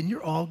 thinking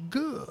you're all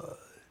good.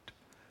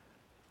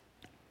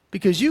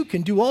 Because you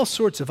can do all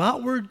sorts of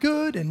outward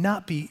good and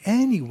not be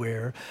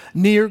anywhere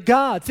near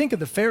God. Think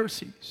of the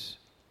Pharisees.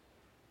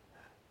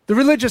 The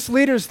religious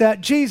leaders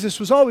that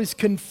Jesus was always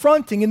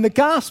confronting in the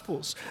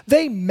Gospels.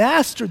 They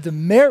mastered the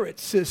merit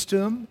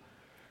system.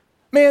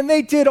 Man,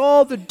 they did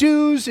all the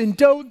do's and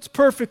don'ts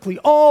perfectly,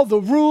 all the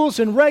rules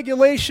and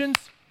regulations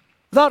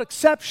without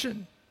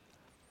exception.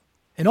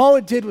 And all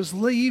it did was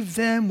leave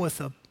them with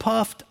a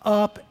puffed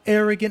up,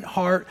 arrogant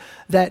heart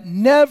that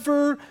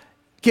never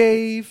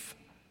gave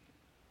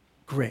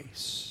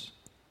grace.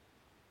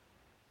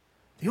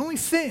 The only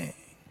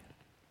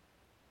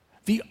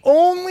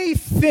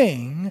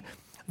thing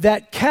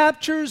that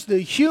captures the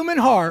human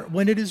heart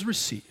when it is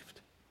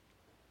received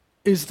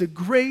is the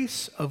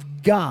grace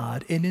of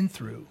God in and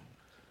through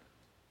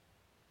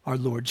our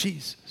Lord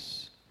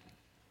Jesus.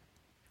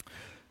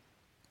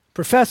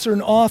 Professor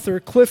and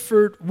author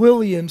Clifford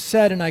Williams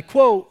said, and I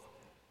quote,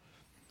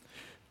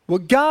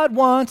 "What God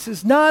wants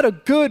is not a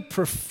good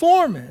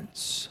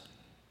performance,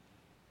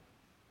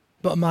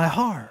 but my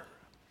heart.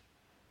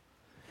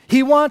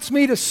 He wants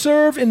me to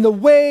serve in the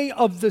way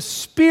of the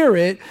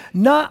Spirit,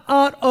 not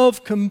out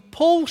of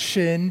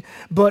compulsion,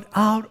 but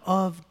out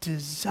of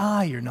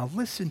desire." Now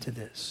listen to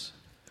this.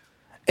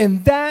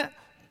 And that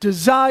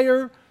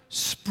desire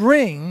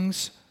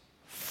springs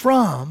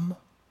from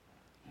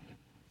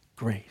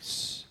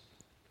grace.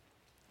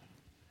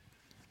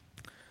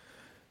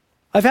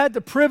 I've had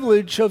the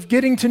privilege of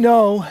getting to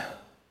know,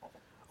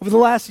 over the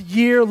last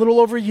year, a little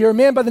over a year, a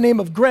man by the name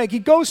of Greg. He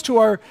goes to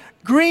our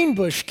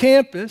Greenbush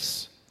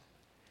campus,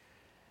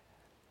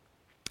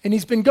 and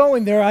he's been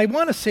going there, I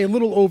want to say, a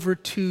little over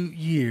 2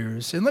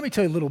 years. And let me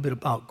tell you a little bit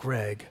about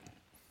Greg.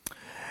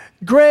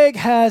 Greg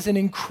has an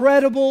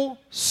incredible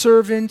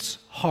servant's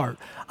heart.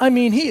 I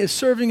mean, he is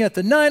serving at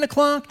the 9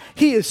 o'clock.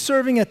 He is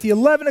serving at the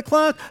 11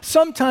 o'clock.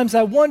 Sometimes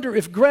I wonder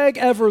if Greg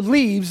ever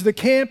leaves the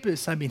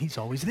campus. I mean, he's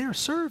always there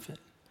serving.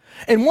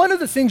 And one of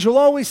the things you'll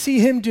always see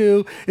him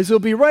do is he'll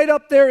be right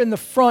up there in the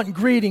front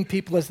greeting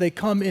people as they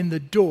come in the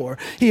door.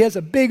 He has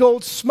a big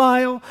old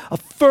smile, a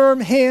firm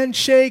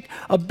handshake,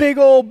 a big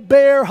old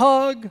bear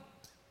hug.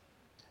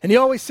 And he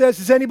always says,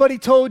 "Has anybody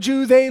told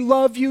you they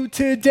love you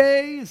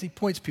today?" As he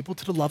points people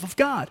to the love of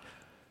God.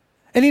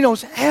 And he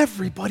knows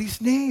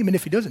everybody's name. And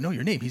if he doesn't know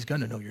your name, he's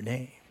going to know your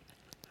name.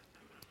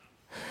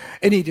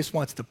 And he just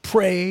wants to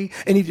pray,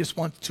 and he just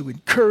wants to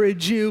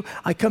encourage you.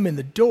 I come in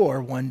the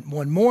door one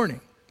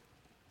morning,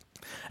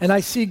 and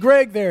I see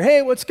Greg there.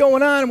 "Hey, what's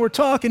going on?" And we're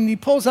talking, and he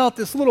pulls out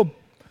this little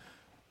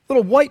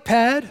white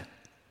pad,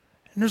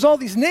 and there's all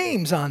these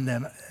names on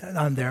there.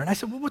 And I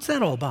said, "Well, what's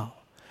that all about?"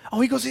 Oh,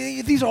 he goes,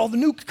 "These are all the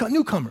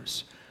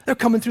newcomers. They're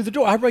coming through the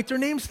door. I write their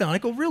names down." I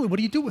go, "Really? What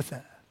do you do with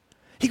that?"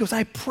 He goes,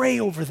 "I pray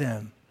over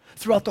them.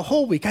 Throughout the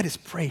whole week, I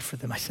just pray for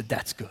them." I said,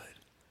 "That's good."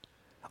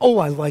 "Oh,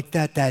 I like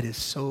that. That is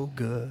so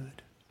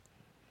good."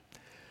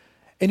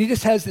 And he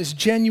just has this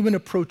genuine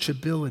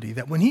approachability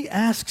that when he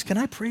asks, "Can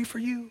I pray for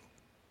you?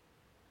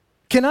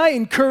 Can I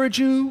encourage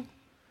you?"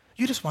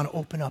 You just want to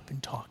open up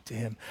and talk to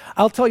him.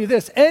 I'll tell you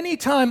this,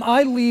 anytime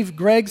I leave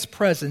Greg's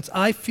presence,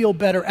 I feel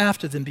better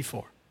after than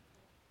before.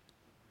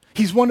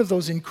 He's one of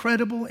those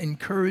incredible,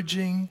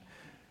 encouraging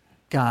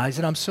guys,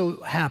 and I'm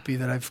so happy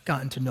that I've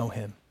gotten to know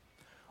him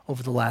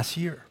over the last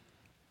year.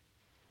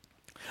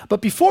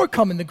 But before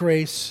coming to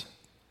Grace,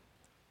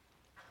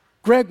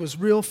 Greg was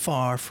real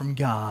far from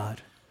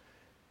God.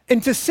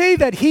 And to say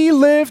that he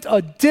lived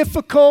a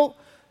difficult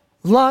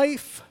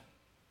life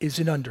is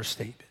an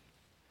understatement.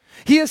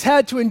 He has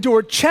had to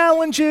endure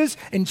challenges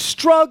and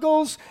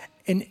struggles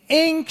and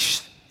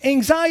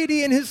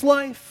anxiety in his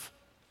life.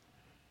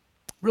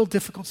 Real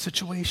difficult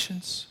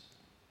situations.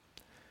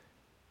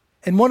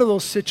 And one of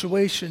those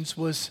situations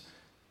was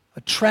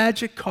a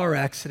tragic car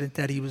accident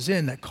that he was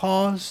in that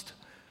caused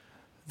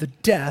the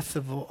death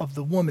of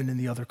the woman in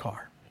the other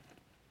car.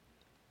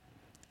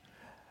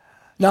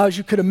 Now, as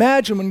you could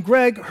imagine, when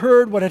Greg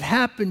heard what had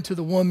happened to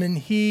the woman,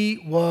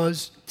 he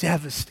was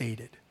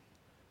devastated.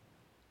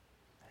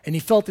 And he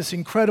felt this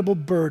incredible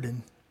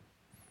burden.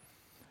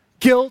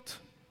 Guilt,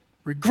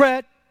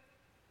 regret,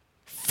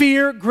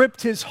 fear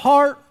gripped his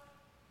heart,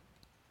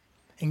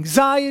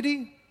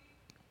 anxiety,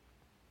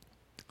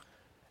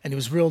 and he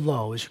was real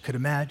low, as you could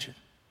imagine.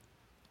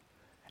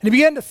 And he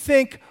began to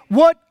think,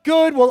 what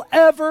good will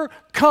ever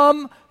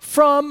come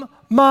from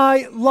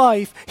my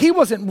life? He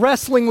wasn't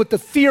wrestling with the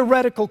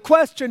theoretical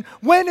question,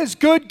 when is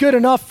good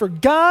enough for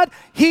God?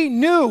 He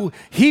knew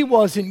he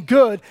wasn't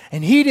good,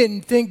 and he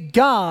didn't think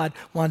God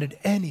wanted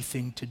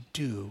anything to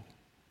do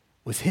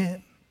with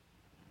him.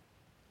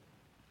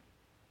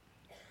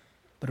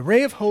 But a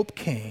ray of hope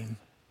came,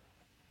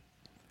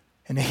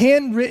 and a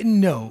handwritten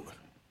note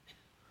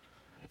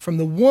from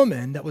the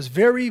woman that was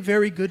very,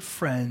 very good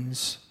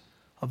friends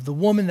of the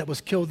woman that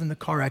was killed in the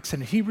car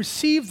accident. He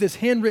received this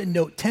handwritten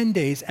note 10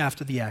 days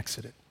after the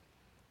accident.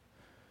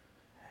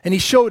 And he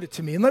showed it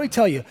to me. And let me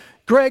tell you,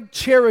 Greg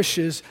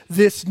cherishes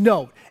this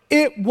note.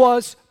 It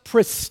was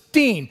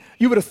pristine.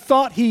 You would have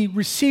thought he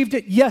received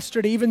it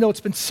yesterday, even though it's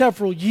been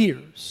several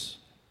years.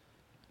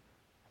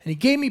 And he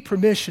gave me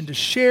permission to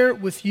share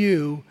with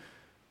you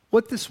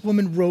what this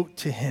woman wrote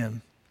to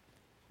him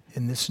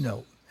in this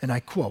note. And I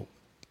quote,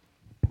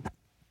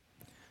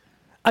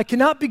 I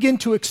cannot begin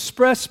to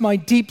express my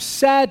deep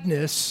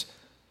sadness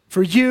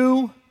for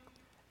you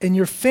and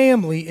your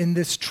family in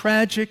this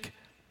tragic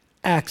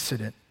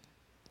accident.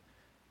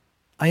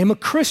 I am a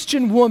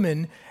Christian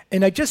woman,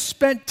 and I just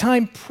spent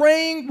time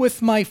praying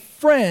with my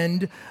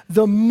friend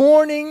the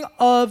morning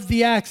of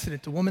the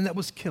accident. The woman that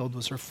was killed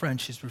was her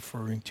friend she's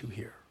referring to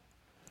here.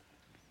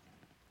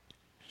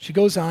 She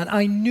goes on,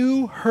 I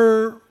knew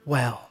her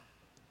well.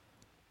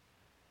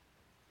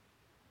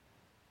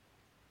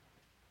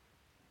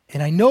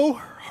 And I know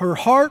her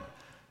heart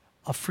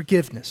of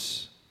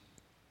forgiveness.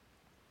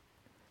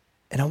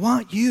 And I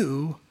want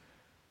you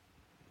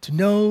to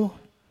know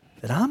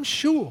that I'm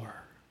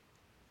sure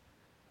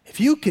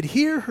if you could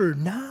hear her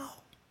now,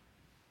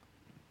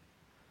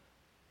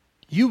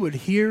 you would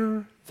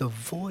hear the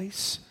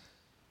voice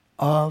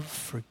of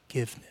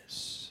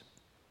forgiveness.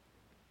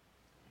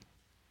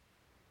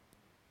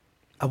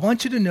 I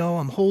want you to know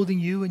I'm holding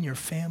you and your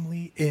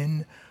family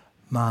in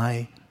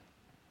my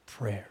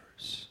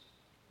prayers.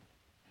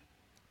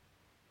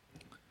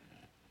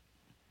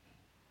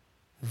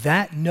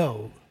 That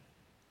note,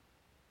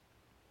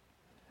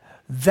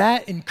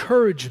 that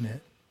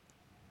encouragement,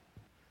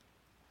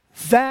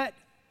 that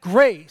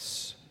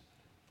grace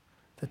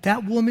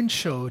that woman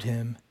showed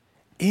him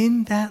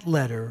in that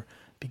letter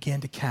began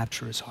to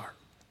capture his heart.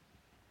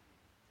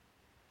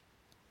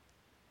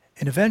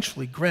 And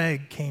eventually,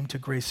 Greg came to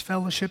Grace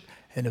Fellowship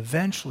and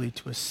eventually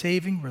to a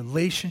saving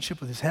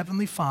relationship with his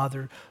Heavenly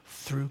Father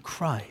through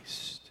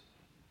Christ.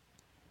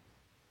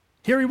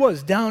 Here he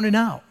was, down and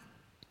out,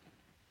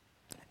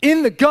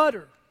 in the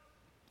gutter.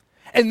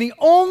 And the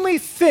only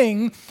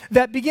thing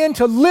that began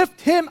to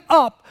lift him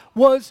up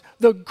was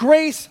the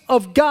grace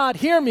of God,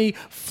 hear me,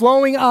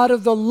 flowing out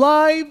of the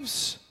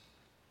lives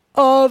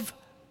of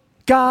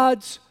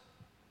God's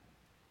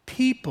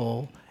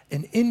people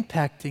and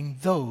impacting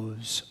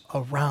those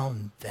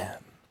around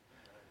them.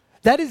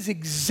 That is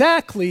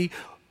exactly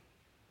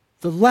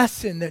the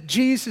lesson that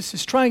Jesus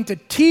is trying to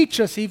teach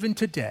us even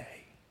today.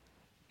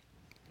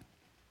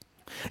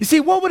 You see,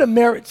 what would a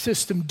merit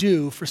system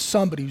do for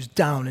somebody who's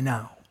down and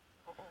out?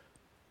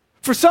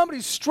 For somebody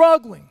who's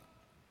struggling,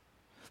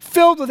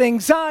 filled with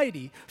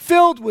anxiety,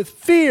 filled with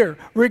fear,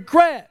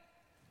 regret,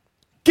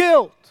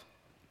 guilt,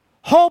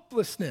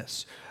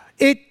 hopelessness.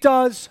 It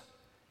does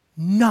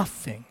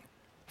nothing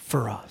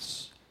for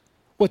us.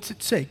 What's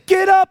it say?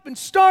 Get up and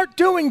start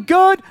doing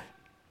good?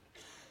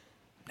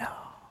 No,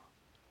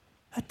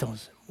 that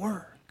doesn't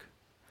work.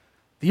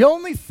 The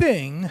only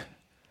thing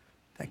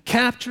that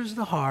captures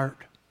the heart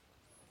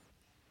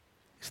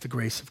is the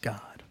grace of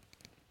God.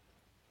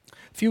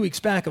 A few weeks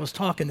back, I was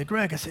talking to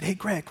Greg. I said, hey,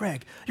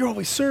 Greg, you're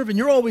always serving,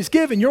 you're always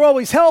giving, you're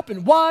always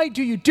helping. Why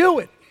do you do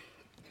it?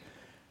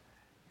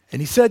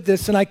 And he said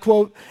this, and I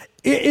quote,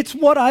 it's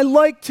what I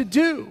like to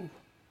do.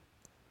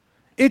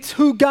 It's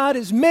who God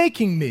is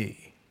making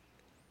me.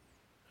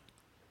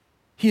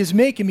 He is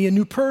making me a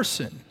new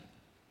person.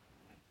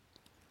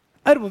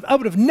 I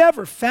would have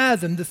never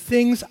fathomed the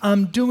things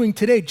I'm doing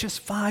today just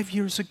 5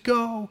 years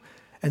ago.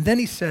 And then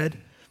he said,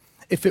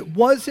 if it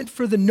wasn't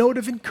for the note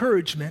of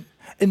encouragement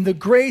and the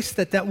grace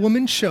that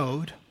woman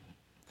showed,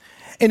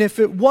 and if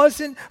it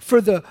wasn't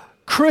for the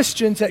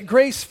Christians at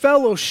Grace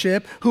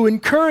Fellowship who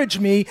encourage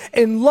me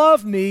and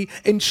love me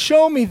and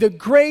show me the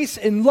grace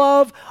and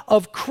love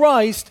of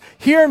Christ.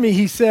 Hear me,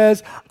 he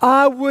says,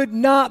 I would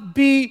not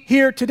be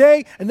here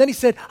today. And then he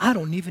said, I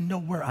don't even know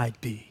where I'd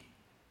be.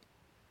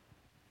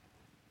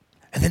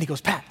 And then he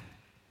goes, Pat,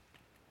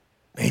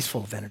 man, he's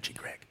full of energy,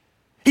 Greg.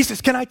 He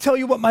says, can I tell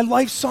you what my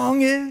life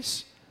song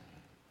is?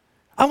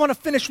 I want to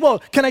finish well.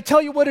 Can I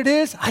tell you what it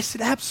is? I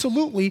said,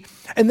 absolutely.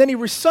 And then he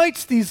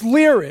recites these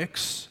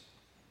lyrics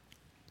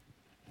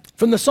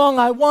from the song,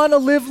 I Want to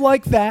Live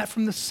Like That,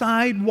 from the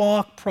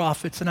Sidewalk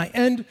Prophets. And I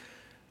end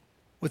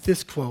with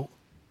this quote.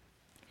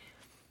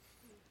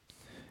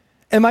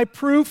 Am I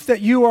proof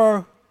that you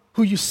are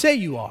who you say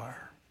you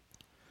are?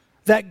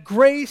 That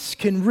grace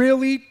can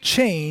really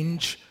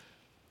change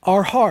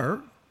our heart?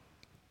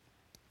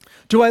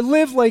 Do I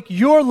live like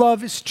your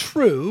love is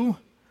true?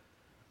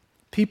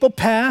 People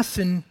pass,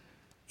 and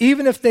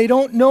even if they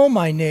don't know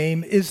my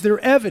name, is there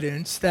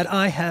evidence that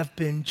I have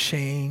been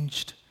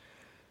changed?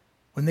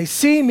 When they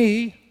see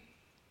me,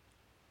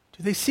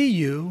 do they see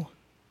you?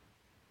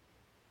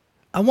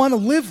 I want to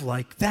live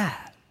like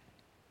that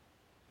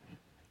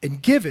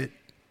and give it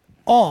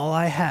all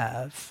I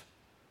have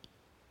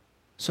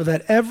so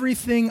that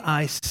everything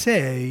I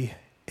say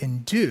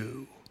and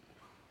do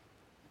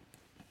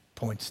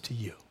points to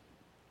you.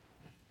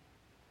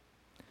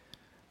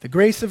 The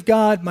grace of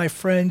God, my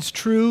friends,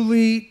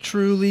 truly,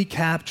 truly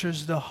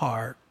captures the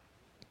heart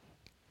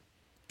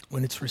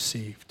when it's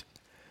received.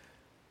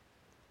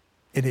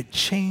 And it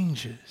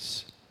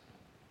changes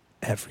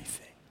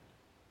everything.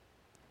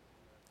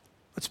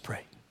 Let's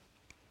pray.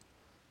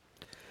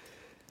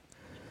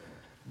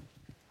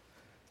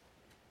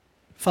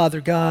 Father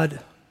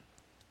God,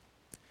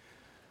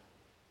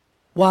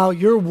 while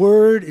your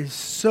word is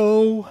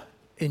so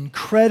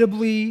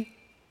incredibly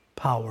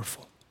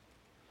powerful,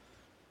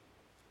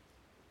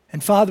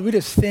 and Father, we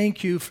just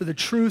thank you for the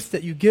truth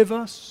that you give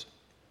us.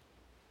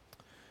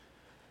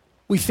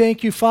 We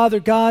thank you, Father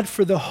God,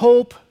 for the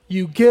hope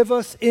you give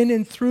us in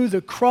and through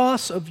the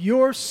cross of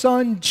your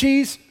Son,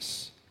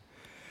 Jesus,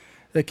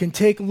 that can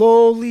take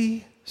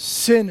lowly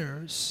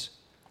sinners,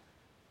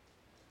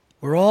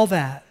 we're all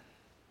that,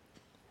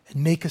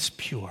 and make us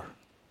pure,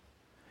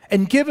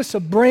 and give us a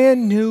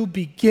brand new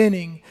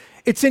beginning.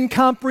 It's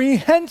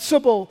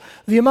incomprehensible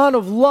the amount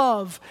of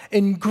love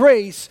and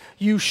grace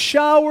you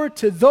shower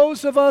to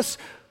those of us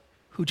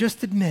who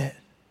just admit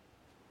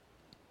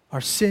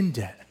our sin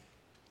debt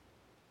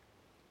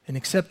and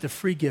accept the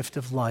free gift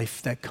of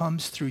life that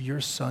comes through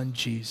your Son,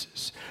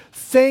 Jesus.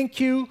 Thank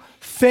you,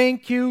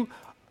 thank you,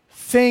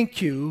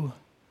 thank you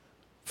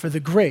for the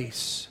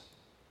grace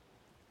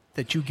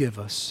that you give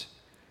us.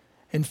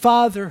 And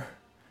Father,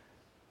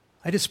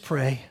 I just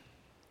pray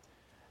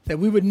that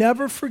we would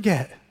never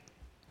forget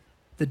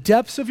the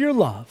depths of your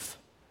love,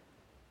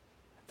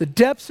 the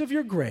depths of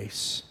your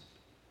grace,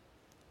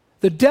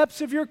 the depths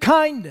of your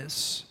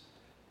kindness.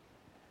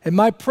 And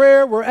my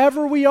prayer,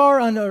 wherever we are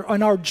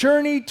on our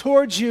journey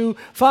towards you,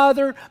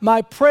 Father,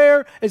 my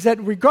prayer is that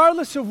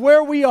regardless of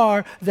where we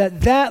are,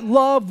 that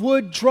love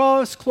would draw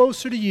us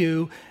closer to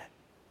you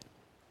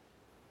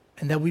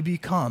and that we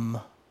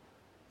become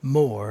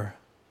more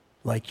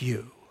like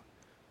you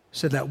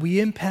so that we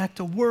impact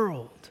a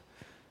world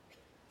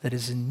that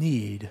is in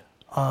need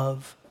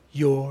of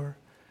your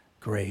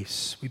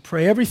grace. We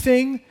pray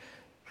everything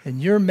in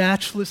your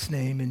matchless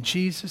name, in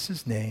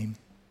Jesus' name,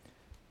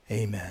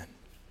 amen.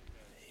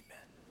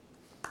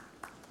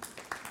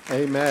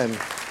 Amen.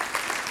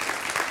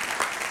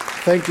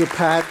 Thank you,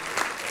 Pat.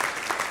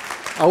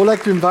 I would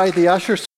like to invite the ushers